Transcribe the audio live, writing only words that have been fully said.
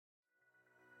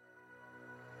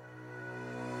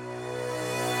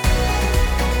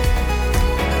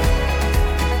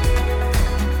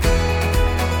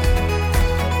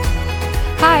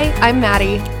I'm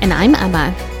Maddie. And I'm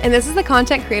Emma. And this is the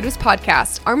Content Creatives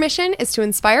Podcast. Our mission is to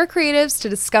inspire creatives to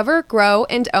discover, grow,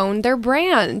 and own their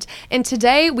brand. And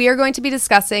today we are going to be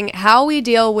discussing how we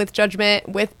deal with judgment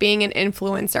with being an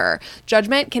influencer.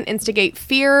 Judgment can instigate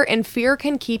fear, and fear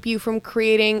can keep you from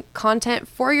creating content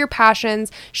for your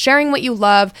passions, sharing what you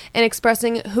love, and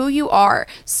expressing who you are.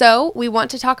 So we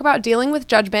want to talk about dealing with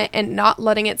judgment and not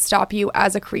letting it stop you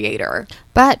as a creator.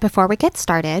 But before we get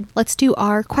started, let's do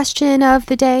our question of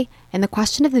the day. And the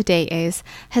question of the day is,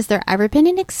 has there ever been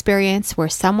an experience where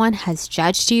someone has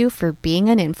judged you for being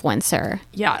an influencer?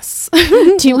 Yes.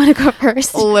 Do you want to go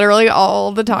first? Literally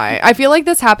all the time. I feel like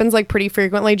this happens like pretty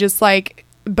frequently, just like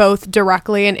both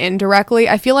directly and indirectly.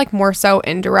 I feel like more so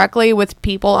indirectly with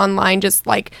people online, just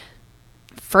like,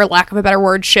 for lack of a better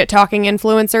word, shit talking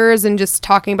influencers and just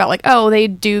talking about like, oh, they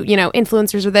do, you know,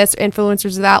 influencers are this,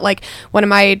 influencers are that. Like one of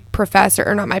my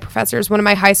one of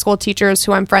my high school teachers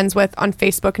who I'm friends with on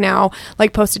Facebook now,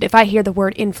 like posted, if I hear the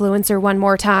word influencer one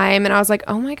more time. And I was like,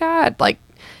 oh my God, like,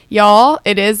 y'all,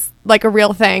 it is like a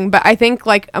real thing. But I think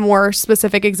like a more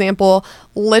specific example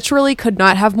literally could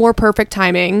not have more perfect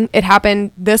timing. It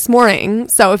happened this morning.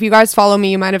 So if you guys follow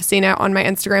me, you might have seen it on my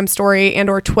Instagram story and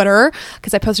or Twitter,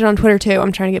 because I posted on Twitter too.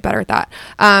 I'm trying to get better at that.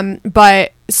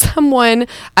 But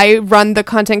I run the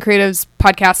Content Creatives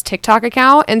Podcast TikTok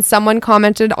account, and someone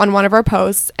commented on one of our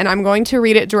posts, and I'm going to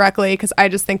read it directly because I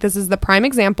just think this is the prime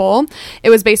example. It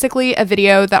was basically a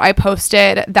video that I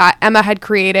posted that Emma had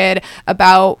created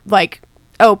about like,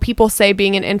 oh, people say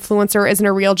being an influencer isn't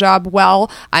a real job. Well,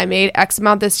 I made X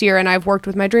amount this year and I've worked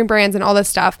with my dream brands and all this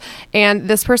stuff. And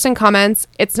this person comments,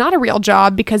 it's not a real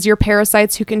job because you're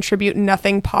parasites who contribute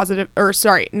nothing productive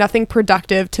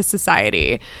to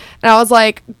society. And I was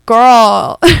like,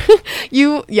 girl,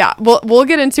 we'll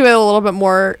get into it a little bit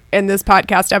more in this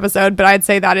podcast episode, but I'd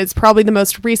say that is probably the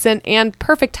most recent and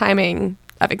perfect timing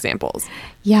of examples.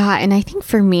 Yeah. And I think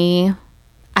for me,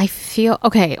 I feel,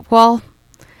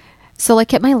 so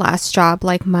like at my last job,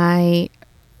 I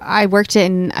worked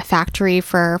in a factory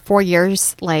for 4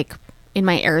 years, like in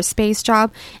my aerospace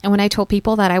job. And when I told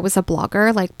people that I was a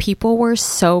blogger, like people were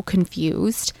so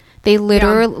confused. They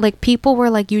literally, like people were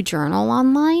like, you journal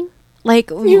online? Like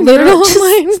you literally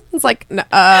online? It's like,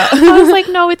 I was like,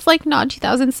 no, it's like not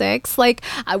 2006. Like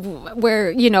where,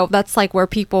 you know, that's like where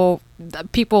people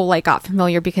like got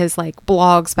familiar because like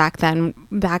blogs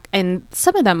and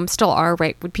some of them still are,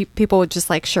 right? People would just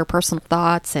like share personal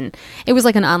thoughts, and it was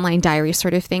like an online diary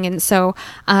sort of thing. And so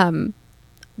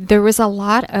there was a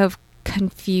lot of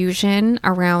confusion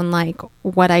around like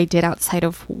what I did outside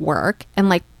of work, and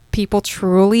like people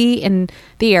truly in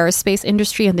the aerospace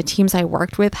industry and the teams I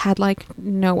worked with had like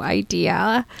no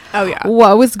idea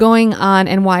what was going on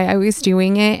and why I was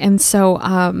doing it. And so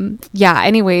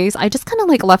anyways, I just kind of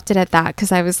like left it at that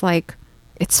because I was like,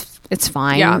 it's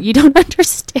fine. Yeah. You don't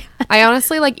understand. I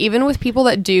honestly, like, even with people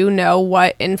that do know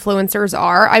what influencers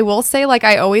are, I will say like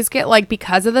I always get like,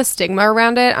 because of the stigma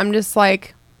around it, I'm just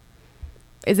like,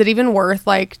 is it even worth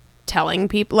like telling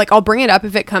people? Like, I'll bring it up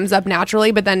if it comes up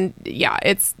naturally, but then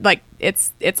it's like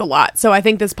it's a lot. So I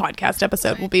think this podcast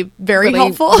episode will be very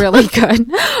helpful. Really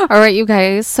good. All right, you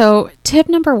guys, so tip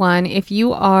number 1, if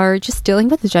you are just dealing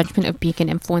with the judgment of being an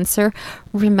influencer,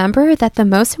 remember that the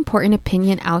most important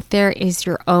opinion out there is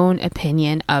your own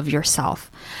opinion of yourself.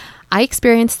 I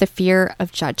experienced the fear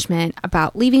of judgment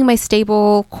about leaving my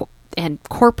stable and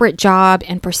corporate job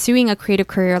and pursuing a creative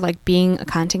career like being a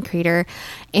content creator.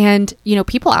 And, you know,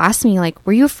 people ask me like,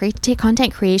 were you afraid to take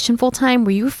content creation full time?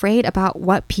 Were you afraid about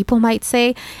what people might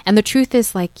say? And the truth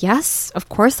is like, yes, of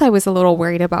course I was a little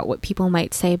worried about what people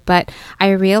might say. But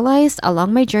I realized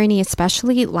along my journey,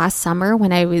 especially last summer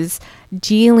when I was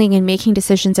dealing and making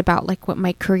decisions about like what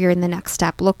my career and the next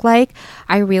step look like,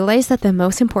 I realized that the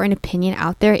most important opinion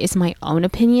out there is my own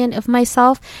opinion of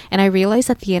myself. And I realized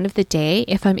at the end of the day,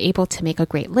 if I'm able to make a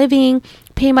great living,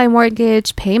 pay my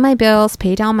mortgage, pay my bills,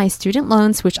 pay down my student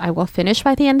loans, which I will finish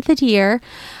by the end of the year,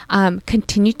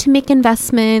 continue to make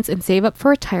investments and save up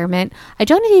for retirement, I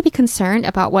don't need to be concerned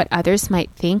about what others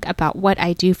might think about what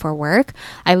I do for work.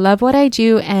 I love what I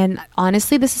do, and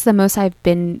honestly, this is the most I've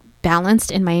been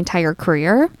balanced in my entire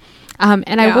career.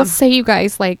 I will say, you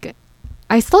guys, like,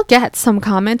 I still get some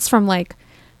comments from like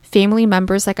family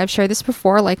members, like I've shared this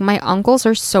before, like my uncles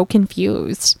are so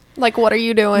confused. Like, what are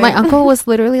you doing? My uncle was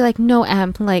literally like, no,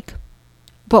 Em, like,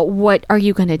 but what are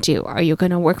you going to do? Are you going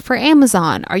to work for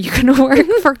Amazon? Are you going to work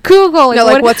for Google? Like, no,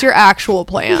 like, what's your actual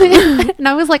plan? And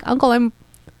I was like, Uncle,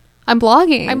 I'm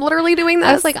blogging. I'm literally doing this.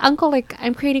 I was like, uncle, like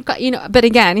I'm creating, but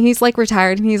again, he's like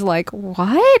retired and he's like,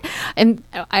 what? And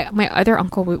my other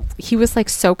uncle, he was like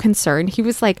so concerned. He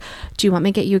was like, do you want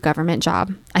me to get you a government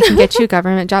job? I can get you a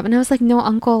government job. And I was like, no,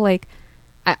 uncle, like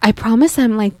I promise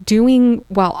I'm like doing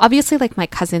well. Obviously, like my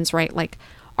cousins, right, like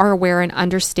are aware and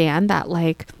understand that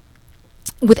like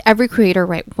with every creator,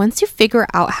 right, once you figure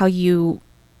out how you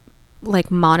like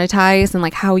monetize and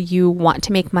like how you want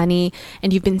to make money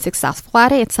and you've been successful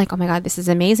at it, it's like, oh my god, this is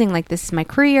amazing, like this is my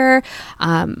career.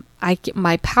 I get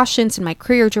my passions and my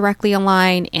career directly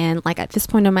align, and like at this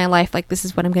point in my life, like this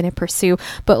is what I'm going to pursue.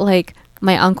 But like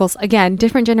my uncles, again,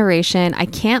 different generation, I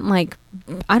can't like,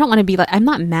 I don't want to be like, I'm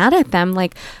not mad at them.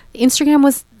 Like Instagram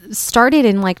was started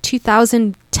in like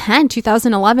 2010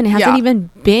 2011. It hasn't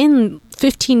even been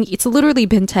 15, it's literally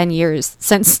been 10 years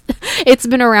since it's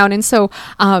been around. And so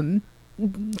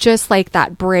just like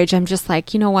that bridge, I'm just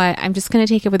like, you know what, I'm just going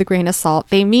to take it with a grain of salt.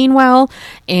 They mean well,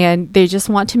 and they just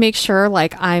want to make sure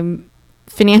like I'm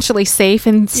financially safe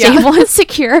and stable and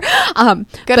secure.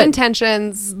 Good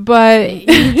intentions, but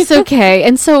it's okay.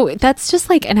 And so that's just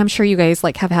like, and I'm sure you guys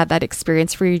like have had that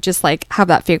experience where you just like have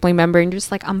that family member and you're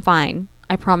just like, I'm fine.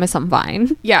 I promise I'm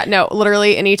fine. Yeah, no,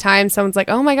 literally anytime someone's like,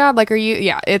 oh my God, like, are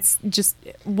you, it's just,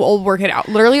 we'll work it out.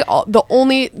 Literally the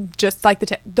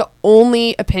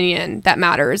only opinion that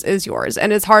matters is yours.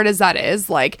 And as hard as that is,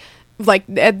 like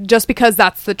just because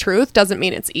that's the truth doesn't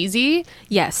mean it's easy.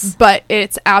 Yes. But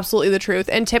it's absolutely the truth.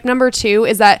 And tip number 2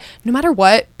 is that no matter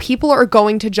what, people are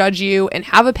going to judge you and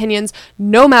have opinions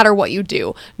no matter what you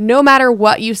do, no matter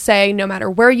what you say, no matter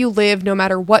where you live, no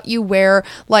matter what you wear.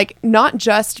 Like, not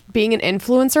just being an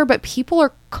influencer, but people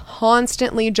are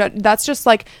constantly that's just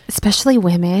like, especially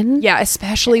women. Yeah,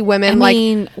 especially women. I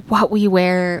mean, what we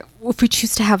wear, if we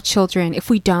choose to have children, if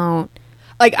we don't.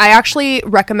 Like, I actually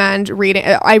recommend reading,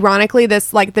 ironically,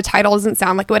 this, like, the title doesn't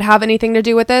sound like it would have anything to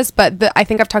do with this, but I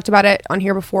think I've talked about it on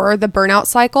here before. The Burnout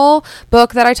Cycle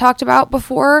book that I talked about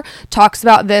before talks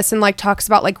about this, and, like, talks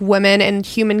about, like, women and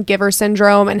human giver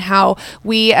syndrome, and how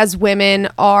we as women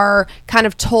are kind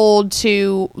of told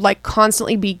to, like,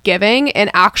 constantly be giving.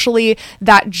 And actually,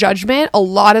 that judgment, a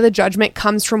lot of the judgment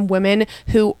comes from women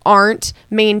who aren't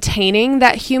maintaining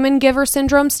that human giver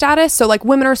syndrome status. So, like,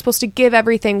 women are supposed to give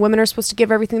everything. Women are supposed to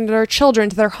give everything to their children,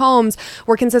 to their homes.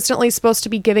 We're consistently supposed to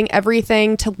be giving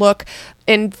everything to look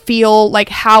and feel like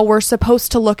how we're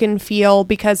supposed to look and feel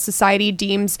because society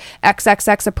deems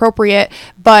XXX appropriate.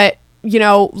 But, you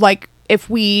know, like, if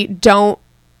we don't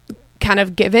kind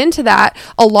of give in to that,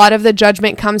 a lot of the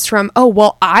judgment comes from, oh,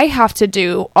 well, I have to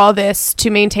do all this to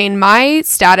maintain my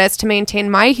status, to maintain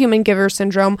my human giver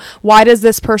syndrome. Why does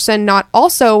this person not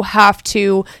also have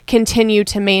to continue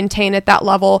to maintain at that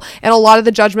level? And a lot of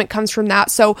the judgment comes from that.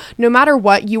 So no matter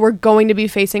what, you are going to be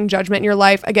facing judgment in your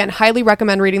life. Again, highly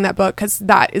recommend reading that book, because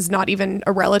that is not even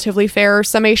a relatively fair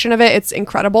summation of it. It's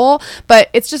incredible,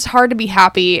 but it's just hard to be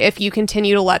happy if you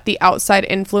continue to let the outside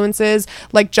influences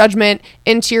like judgment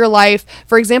into your life.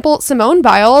 For example, Simone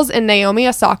Biles and Naomi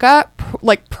Osaka,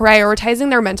 like, prioritizing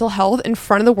their mental health in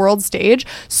front of the world stage.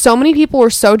 So many people were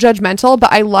so judgmental,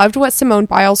 but I loved what Simone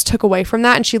Biles took away from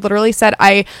that. And she literally said,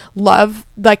 I love,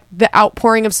 like, the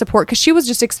outpouring of support, because she was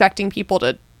just expecting people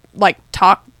to, like,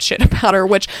 talk shit about her,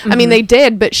 which I mean, they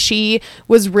did, but she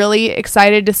was really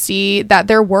excited to see that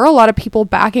there were a lot of people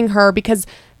backing her, because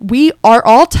we are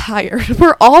all tired.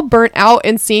 We're all burnt out,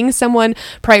 and seeing someone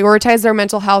prioritize their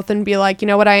mental health and be like, you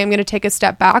know what, I am going to take a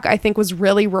step back, I think was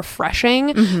really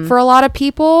refreshing for a lot of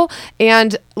people.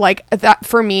 And like that,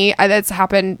 for me, that's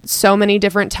happened so many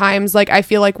different times. Like, I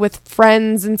feel like with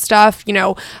friends and stuff, you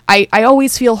know, I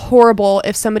always feel horrible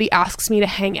if somebody asks me to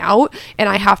hang out and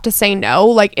I have to say no.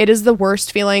 Like, it is the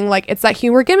worst feeling. Like, it's that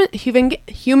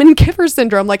human giver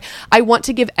syndrome. Like, I want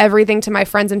to give everything to my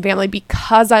friends and family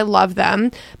because I love them,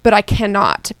 but I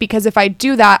cannot, because if I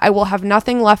do that, I will have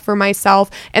nothing left for myself,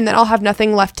 and then I'll have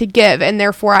nothing left to give, and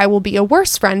therefore I will be a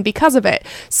worse friend because of it.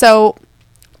 So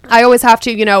I always have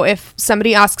to, you know, if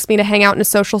somebody asks me to hang out in a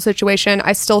social situation,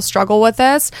 I still struggle with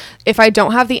this. If I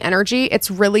don't have the energy,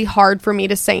 it's really hard for me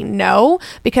to say no,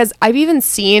 because I've even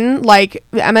seen, like,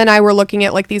 Emma and I were looking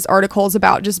at, like, these articles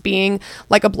about just being,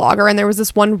 like, a blogger, and there was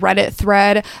this one Reddit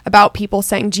thread about people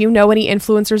saying, do you know any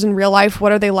influencers in real life?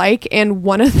 What are they like? And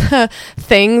one of the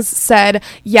things said,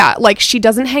 yeah, like, she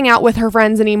doesn't hang out with her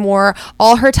friends anymore.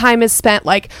 All her time is spent,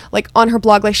 like on her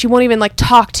blog. Like, she won't even, like,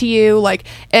 talk to you. Like,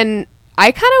 and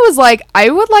I kind of was like, I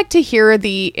would like to hear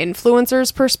the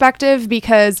influencer's perspective,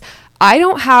 because I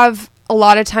don't have a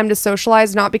lot of time to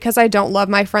socialize, not because I don't love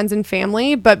my friends and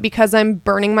family, but because I'm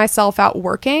burning myself out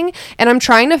working. And I'm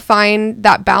trying to find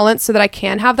that balance so that I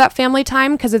can have that family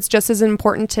time, because it's just as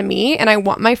important to me. And I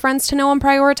want my friends to know I'm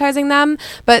prioritizing them.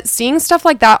 But seeing stuff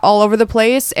like that all over the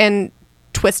place and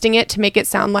twisting it to make it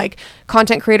sound like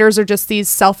content creators are just these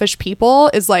selfish people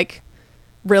is like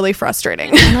really frustrating.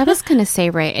 And I was going to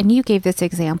say, right, and you gave this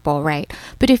example, right?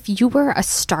 But if you were a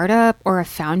startup or a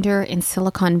founder in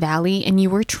Silicon Valley and you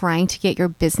were trying to get your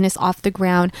business off the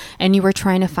ground and you were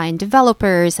trying to find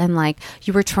developers and like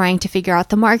you were trying to figure out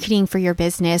the marketing for your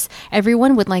business,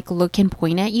 everyone would like look and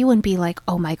point at you and be like,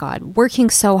 oh my God, working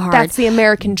so hard. That's the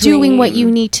American dream. Doing what you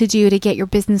need to do to get your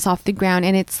business off the ground.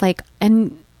 And it's like,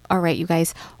 and all right, you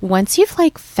guys, once you've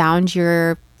like found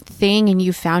your thing and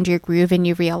you found your groove and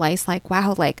you realize like,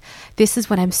 wow, like this is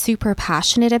what I'm super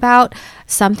passionate about,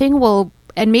 something will,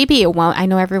 and maybe it won't, I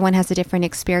know everyone has a different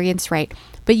experience, right?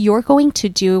 But you're going to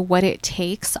do what it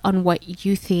takes on what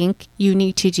you think you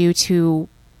need to do to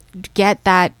get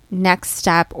that next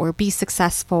step or be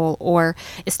successful or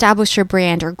establish your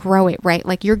brand or grow it, right?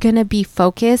 Like you're going to be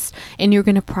focused and you're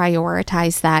going to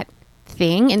prioritize that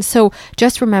thing. And so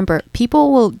just remember,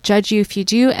 people will judge you if you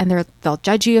do, and they'll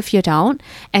judge you if you don't.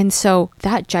 And so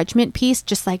that judgment piece,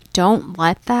 just like don't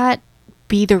let that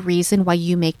be the reason why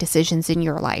you make decisions in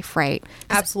your life, right?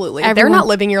 Absolutely. They're not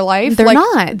living your life. They're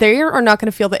not. They are not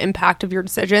going to feel the impact of your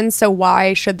decisions. So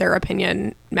why should their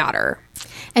opinion matter?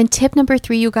 And tip number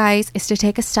 3, you guys, is to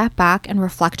take a step back and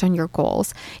reflect on your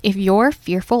goals. If you're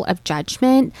fearful of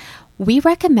judgment, we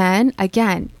recommend,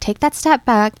 again, take that step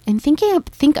back and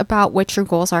think about what your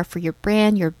goals are for your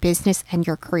brand, your business, and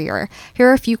your career. Here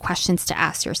are a few questions to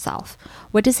ask yourself.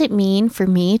 What does it mean for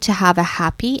me to have a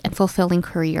happy and fulfilling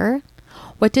career?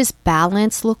 What does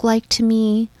balance look like to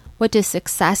me? What does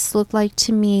success look like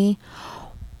to me?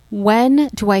 When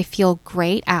do I feel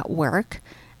great at work?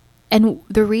 And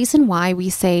the reason why we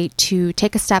say to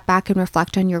take a step back and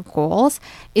reflect on your goals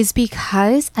is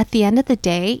because at the end of the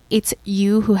day, it's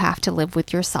you who have to live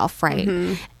with yourself, right?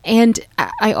 Mm-hmm. And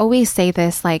I always say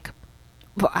this, like,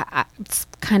 it's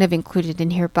kind of included in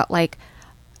here, but like,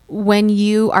 when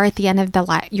you are at the end of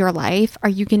your life, are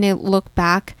you going to look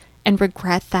back and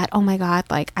regret that, oh my God,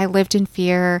 like I lived in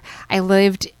fear, I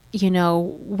lived,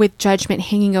 with judgment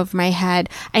hanging over my head,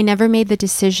 I never made the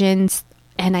decisions,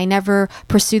 and I never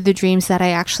pursued the dreams that I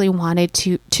actually wanted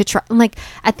to try. Like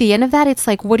at the end of that, it's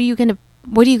like, what are you gonna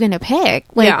pick?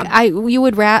 Like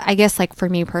yeah. I guess like for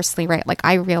me personally, right? Like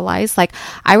I realized like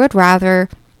I would rather,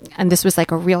 and this was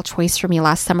like a real choice for me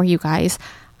last summer, you guys,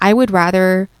 I would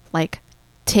rather like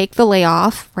take the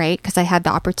layoff, right? Because I had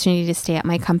the opportunity to stay at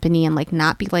my company and like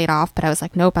not be laid off, but I was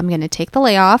like, nope, I'm going to take the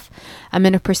layoff. I'm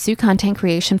going to pursue content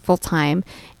creation full time.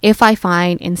 If I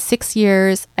find in 6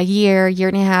 years, a year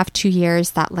and a half, 2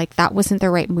 years that like that wasn't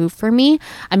the right move for me,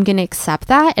 I'm going to accept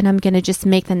that and I'm going to just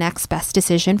make the next best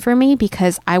decision for me,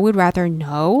 because I would rather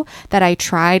know that I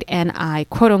tried and I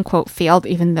quote unquote failed,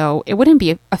 even though it wouldn't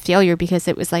be a failure because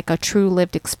it was like a true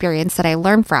lived experience that I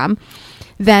learned from,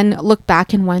 than look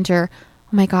back and wonder,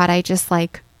 oh my God, I just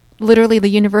like literally the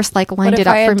universe like lined it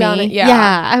up for me.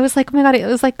 Yeah. I was like, oh my God, it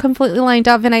was like completely lined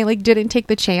up and I like didn't take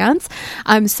the chance.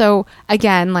 So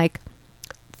again, like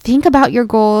think about your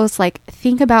goals, like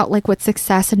think about like what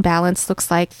success and balance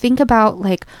looks like. Think about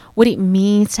like what it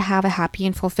means to have a happy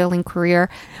and fulfilling career.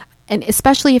 And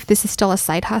especially if this is still a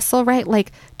side hustle, right?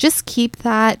 Like just keep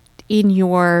that in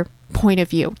your point of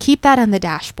view. Keep that on the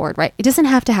dashboard, right? It doesn't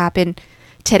have to happen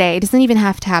today. It doesn't even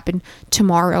have to happen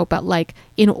tomorrow, but like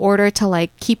in order to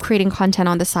like keep creating content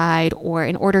on the side, or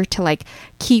in order to like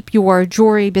keep your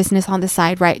jewelry business on the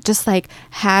side, right? Just like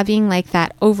having like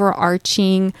that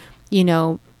overarching,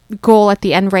 goal at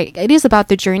the end, right? It is about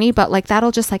the journey, but like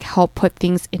that'll just like help put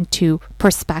things into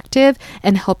perspective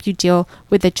and help you deal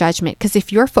with the judgment. Because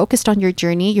if you're focused on your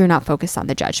journey, you're not focused on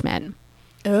the judgment.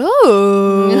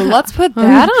 Oh, let's put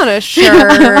that on a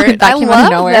shirt. I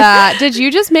love that. Did you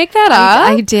just make that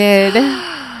up? I did.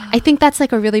 I think that's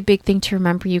like a really big thing to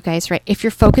remember, you guys, right? If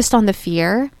you're focused on the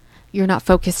fear, you're not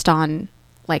focused on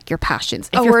like your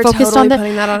passions. If you're focused totally on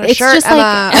putting that on a it's shirt, just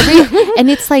like and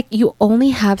it's like you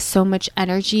only have so much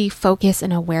energy, focus,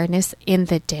 and awareness in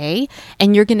the day,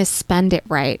 and you're going to spend it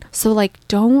right. So like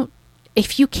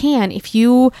if you can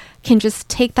just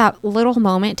take that little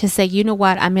moment to say, you know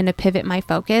what, I'm going to pivot my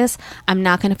focus. I'm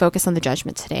not going to focus on the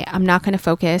judgment today. I'm not going to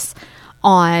focus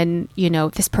on,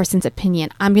 this person's opinion.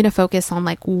 I'm going to focus on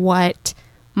like what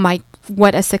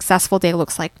a successful day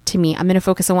looks like to me. I'm going to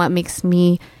focus on what makes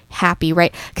me happy,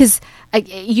 right? Because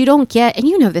you don't get,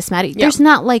 and this, Maddie, yeah. There's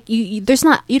not like you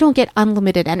don't get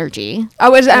unlimited energy. I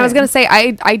was going to say,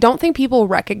 I don't think people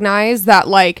recognize that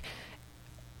like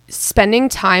spending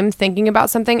time thinking about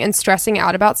something and stressing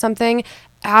out about something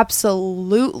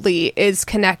absolutely is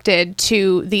connected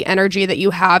to the energy that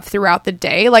you have throughout the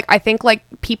day. Like, I think like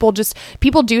people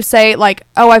do say like,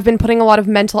 oh, I've been putting a lot of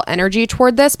mental energy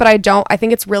toward this, but I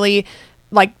think it's really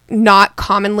like not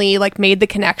commonly like made the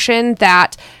connection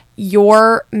that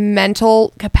your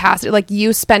mental capacity, like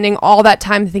you spending all that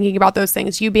time thinking about those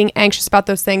things, you being anxious about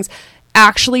those things,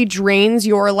 actually drains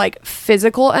your like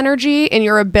physical energy and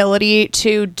your ability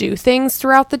to do things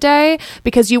throughout the day,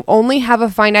 because you only have a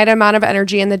finite amount of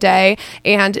energy in the day,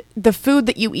 and the food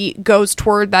that you eat goes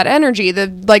toward that energy. The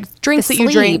like drinks that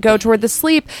you drink go toward the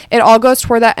sleep. It all goes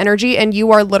toward that energy, and you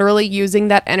are literally using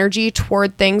that energy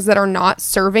toward things that are not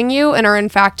serving you and are in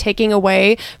fact taking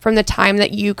away from the time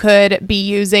that you could be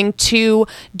using to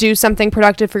do something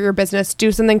productive for your business,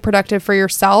 do something productive for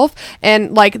yourself.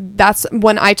 And like, that's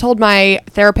when I told my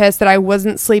therapist that I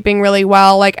wasn't sleeping really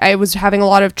well. Like, I was having a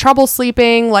lot of trouble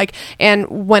sleeping, like,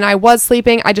 and when I was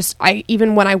sleeping, I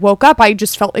even when I woke up, I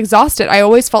just felt exhausted. I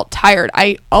always felt tired.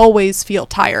 I always feel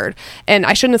tired. And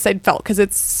I shouldn't have said felt, because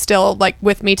it's still like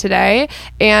with me today.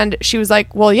 And she was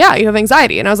like, well, yeah, you have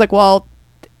anxiety. And I was like, well,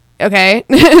 okay.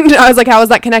 And I was like, how is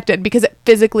that connected? Because it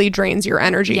physically drains your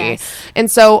energy. Yes. And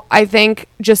so I think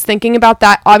just thinking about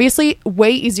that, obviously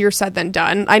way easier said than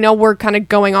done. I know we're kind of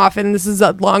going off and this is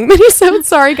a long mini-sode,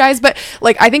 sorry guys, but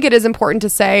like, I think it is important to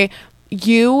say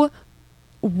you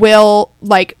will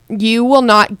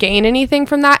not gain anything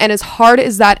from that. And as hard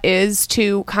as that is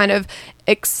to kind of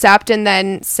accept and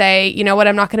then say, you know what,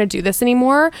 I'm not going to do this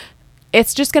anymore,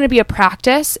 it's just going to be a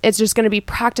practice. It's just going to be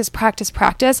practice.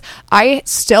 I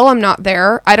still am not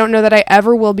there. I don't know that I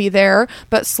ever will be there,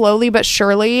 but slowly but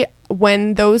surely,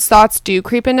 when those thoughts do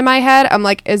creep into my head, I'm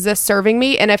like, is this serving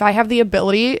me? And if I have the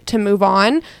ability to move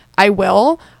on, I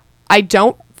will. I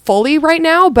don't fully right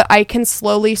now, but I can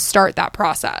slowly start that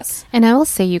process. And I will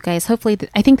say, you guys, hopefully,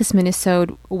 I think this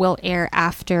minisode will air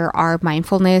after our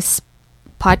mindfulness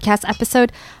podcast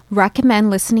episode.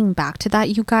 Recommend listening back to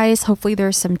that, you guys. Hopefully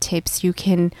there's some tips you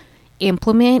can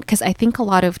implement, because I think a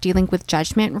lot of dealing with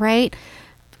judgment, right?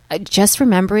 Just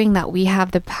remembering that we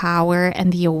have the power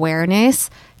and the awareness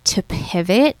to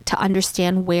pivot, to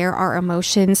understand where our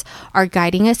emotions are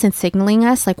guiding us and signaling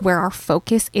us, like where our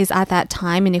focus is at that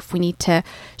time, and if we need to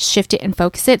shift it and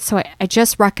focus it. So I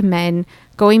just recommend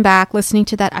going back, listening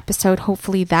to that episode.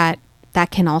 Hopefully that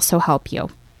can also help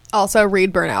you. Also,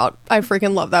 read Burnout. I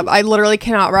freaking love that. I literally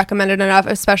cannot recommend it enough,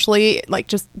 especially like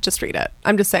just read it.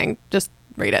 I'm just saying, just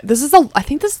read it. I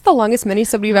think this is the longest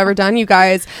mini-sode we've ever done, you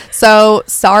guys. So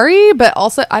sorry, but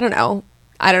also I don't know.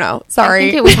 Sorry. I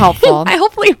think it was helpful.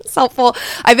 Hopefully it was helpful.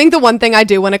 I think the one thing I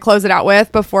do want to close it out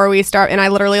with before we start, and I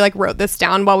literally like wrote this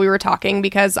down while we were talking,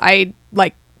 because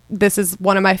this is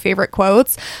one of my favorite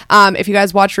quotes. If you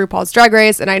guys watch RuPaul's Drag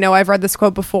Race, and I know I've read this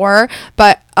quote before,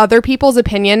 but other people's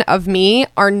opinion of me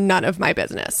are none of my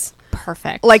business.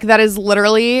 Perfect. Like, that is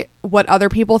literally what other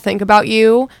people think about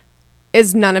you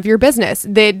is none of your business.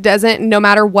 It doesn't, no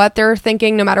matter what they're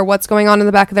thinking, no matter what's going on in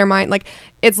the back of their mind, like,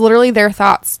 it's literally their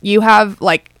thoughts. You have,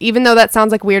 like, even though that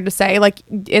sounds like weird to say, like,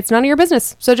 it's none of your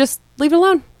business. So just leave it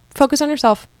alone. Focus on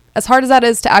yourself. As hard as that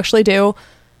is to actually do,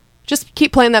 just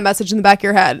keep playing that message in the back of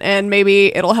your head, and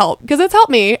maybe it'll help, because it's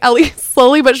helped me, at least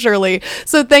slowly but surely.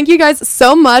 So thank you guys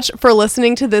so much for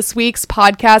listening to this week's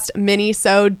podcast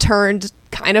mini-sode turned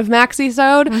kind of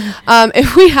maxi-sode.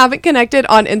 If we haven't connected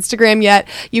on Instagram yet,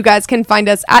 you guys can find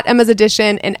us at Emma's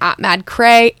Edition and at Mad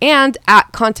Cray and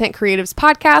at Content Creatives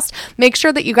Podcast. Make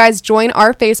sure that you guys join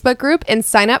our Facebook group and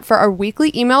sign up for our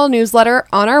weekly email newsletter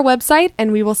on our website,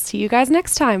 and we will see you guys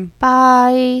next time.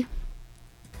 Bye.